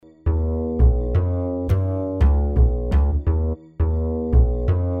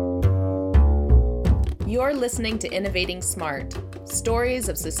You're listening to Innovating Smart, stories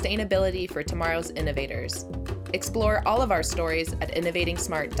of sustainability for tomorrow's innovators. Explore all of our stories at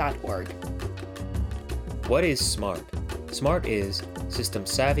innovatingsmart.org. What is SMART? SMART is system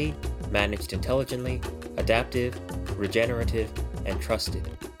savvy, managed intelligently, adaptive, regenerative, and trusted.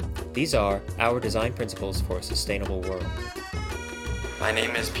 These are our design principles for a sustainable world. My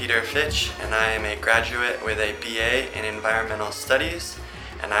name is Peter Fitch, and I am a graduate with a BA in Environmental Studies,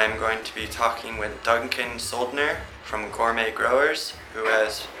 and I am going to be talking with Duncan Soldner from Gourmet Growers, who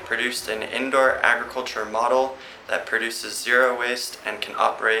has produced an indoor agriculture model that produces zero waste and can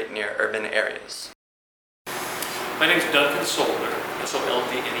operate near urban areas. My name is Duncan Soldner,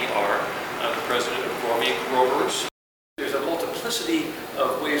 S-O-L-D-N-E-R. I'm the president of Gourmet Growers. There's a multiplicity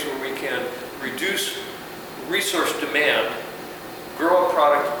of ways where we can reduce resource demand, grow a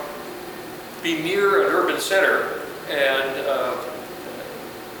product, be near an urban center, and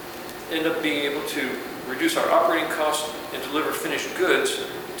end up being able to reduce our operating costs and deliver finished goods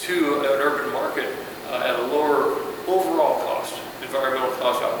to an urban market at a lower overall cost, environmental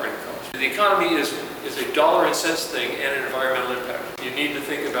cost, operating cost. The economy is a dollar and cents thing and an environmental impact. You need to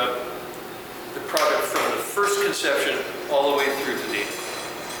think about the product from the first conception all the way through to the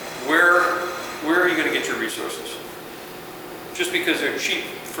end. Where are you going to get your resources? Just because they're cheap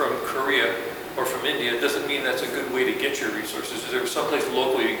from Korea or from India doesn't mean that's a good way to get your resources. There's someplace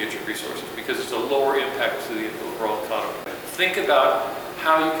locally you can get your resources because it's a lower impact to the overall economy. Think about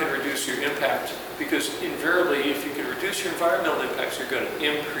how you can reduce your impact, because invariably if you can reduce your environmental impacts, you're going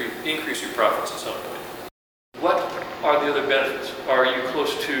to increase your profits at some point. What are the other benefits? Are you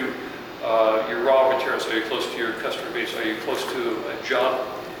close to your raw materials? Are you close to your customer base? Are you close to a job,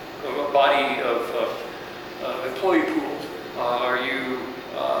 a body of employee pools? Are you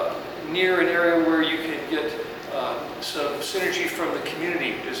near an area where you can get some synergy from the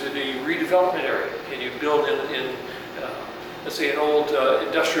community? Is it a redevelopment area? Can you build in let's say, an old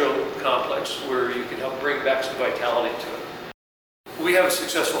industrial complex where you can help bring back some vitality to it? We have a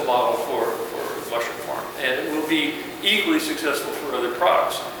successful model for the mushroom farm, and it will be equally successful for other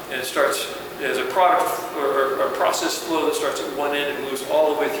products. And it starts as a product or a process flow that starts at one end and moves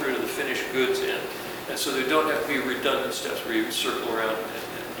all the way through to the finished goods end. And so there don't have to be redundant steps where you circle around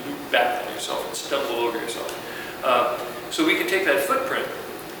and loop back on yourself and stumble over yourself. So we can take that footprint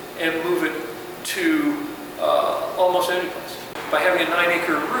and move it to almost any place. By having a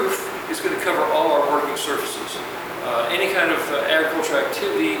 9-acre roof, it's going to cover all our working surfaces. Any kind of agricultural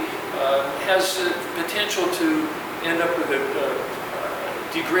activity has the potential to end up with a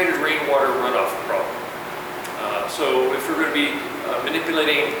degraded rainwater runoff problem. So if we're going to be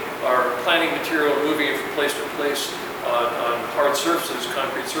manipulating our planting material, moving it from place to place on hard surfaces,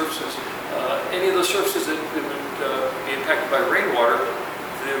 concrete surfaces, any of those surfaces that would be impacted by rainwater,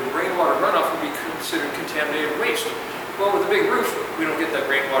 the rainwater runoff would be considered contaminated waste. Well, with a big roof, we don't get that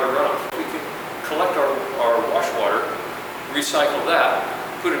rainwater runoff. We can collect our wash water, recycle that,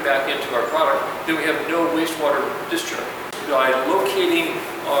 put it back into our product, then we have no wastewater discharge. By locating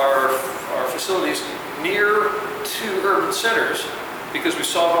our facilities near to urban centers, because we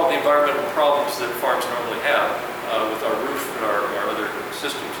solve all the environmental problems that farms normally have with our roof and our other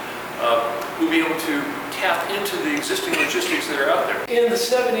systems, we'll be able to tap into the existing logistics that are out there. In the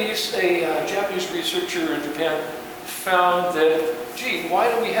 70s, a Japanese researcher in Japan found that, gee,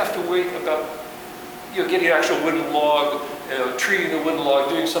 why do we have to wait about getting an actual wooden log, treating the wooden log,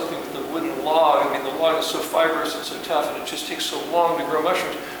 doing something with the wooden log? I mean, the log is so fibrous and so tough, and it just takes so long to grow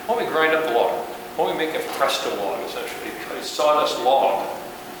mushrooms. Why don't we grind up the log? Why don't we make a presto log, essentially, a sawdust log,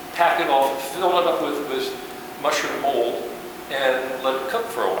 pack it all, fill it up with mushroom mold, and let it cook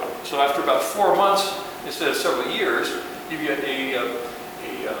for a while. So after about 4 months, instead of several years, you get a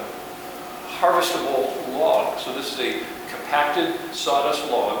harvestable log. So this is a compacted sawdust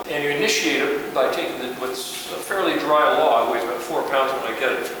log, and you initiate it by taking what's a fairly dry log, weighs about 4 pounds when I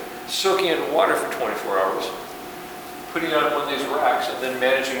get it, soaking it in water for 24 hours, putting it on one of these racks, and then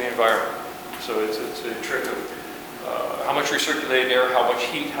managing the environment. So it's a trick of how much recirculated air, how much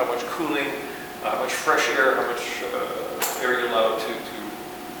heat, how much cooling, how much fresh air, how much air you're allowed to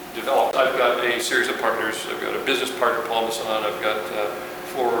develop. I've got a series of partners. I've got a business partner, Paul Masson. I've got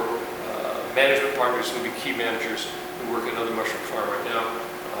 4 management partners who will be key managers who work at another mushroom farm right now.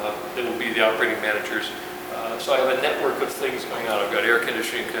 They will be the operating managers. So I have a network of things going on. I've got air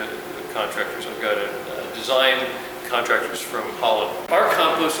conditioning contractors. I've got design contractors from Holland. Our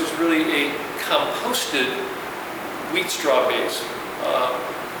compost is really a composted wheat straw base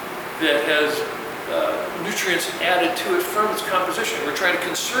that has nutrients added to it from its composition. We're trying to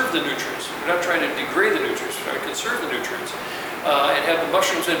conserve the nutrients. We're not trying to degrade the nutrients. We're trying to conserve the nutrients and have the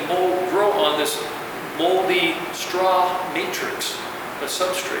mushrooms and mold grow on this moldy straw matrix, a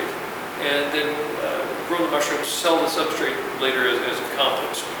substrate, and then grow the mushrooms, sell the substrate later as a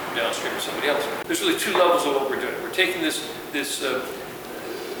compost downstream to somebody else. There's really two levels of what we're doing. We're taking this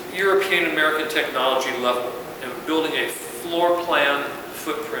European-American technology level and building a floor plan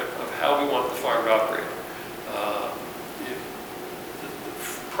footprint of how we want the farm to operate.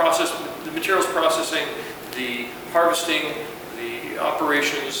 The materials processing, the harvesting, the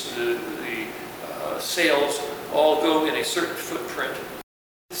operations, the sales all go in a certain footprint.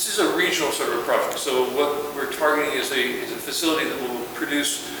 This is a regional sort of a project, so what we're targeting is a facility that will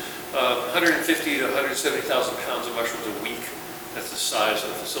produce 150 to 170,000 pounds of mushrooms a week. That's the size of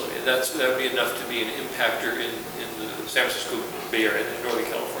the facility. And that would be enough to be an impactor in the San Francisco Bay Area in Northern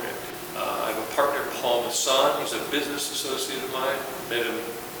California. I have a partner, Paul Masson. He's a business associate of mine. Met him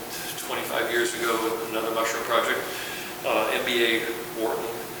 25 years ago with another mushroom project, MBA at Wharton.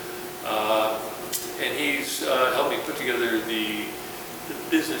 And he's helped me put together the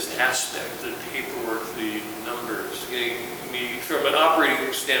business aspect, the paperwork, the numbers. Me, from an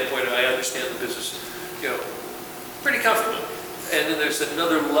operating standpoint, I understand the business, pretty comfortably. And then there's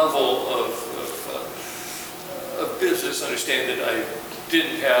another level of business understanding that I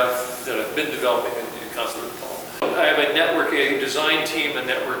didn't have, that I've been developing in concert with Paul. I have a network, a design team, a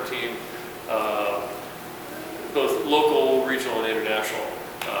network team, both local, regional, and international,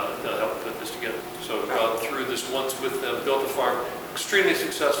 that help put this together. So I've gone through this once with them, built a farm, extremely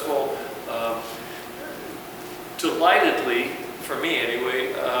successful. Delightedly, for me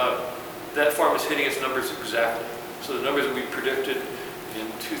anyway, that farm is hitting its numbers exactly. So the numbers that we predicted in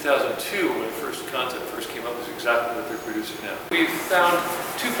 2002 when the first concept first came up is exactly what they're producing now. We've found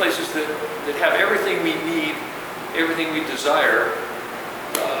two places that have everything we need, everything we desire.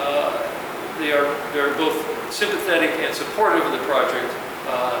 They're both sympathetic and supportive of the project.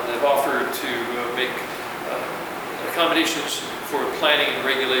 They've offered to make accommodations for planning and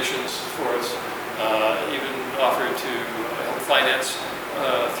regulations for us, even offered to help finance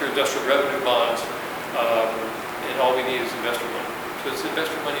through industrial revenue bonds, and all we need is investor money. So it's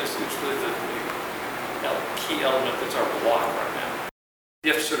investor money is really the key element that's our block right now.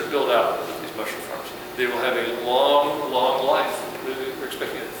 You have to sort of build out these mushroom farms. They will have a long, long life. We're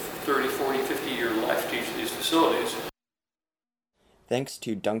expecting a 30, 40, 50-year life to each of these facilities. Thanks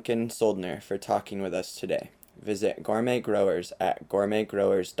to Duncan Soldner for talking with us today. Visit Gourmet Growers at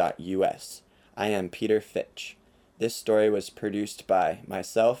gourmetgrowers.us. I am Peter Fitch. This story was produced by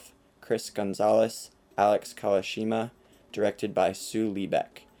myself, Chris Gonzalez, Alex Kawashima, directed by Sue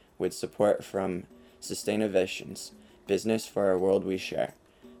Liebeck, with support from Sustainavisions, Business for a World We Share,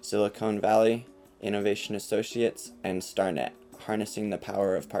 Silicon Valley, Innovation Associates, and StarNet, harnessing the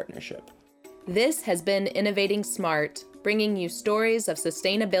power of partnership. This has been Innovating Smart, bringing you stories of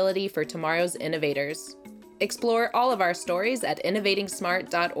sustainability for tomorrow's innovators. Explore all of our stories at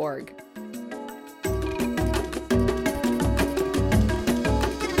innovatingsmart.org.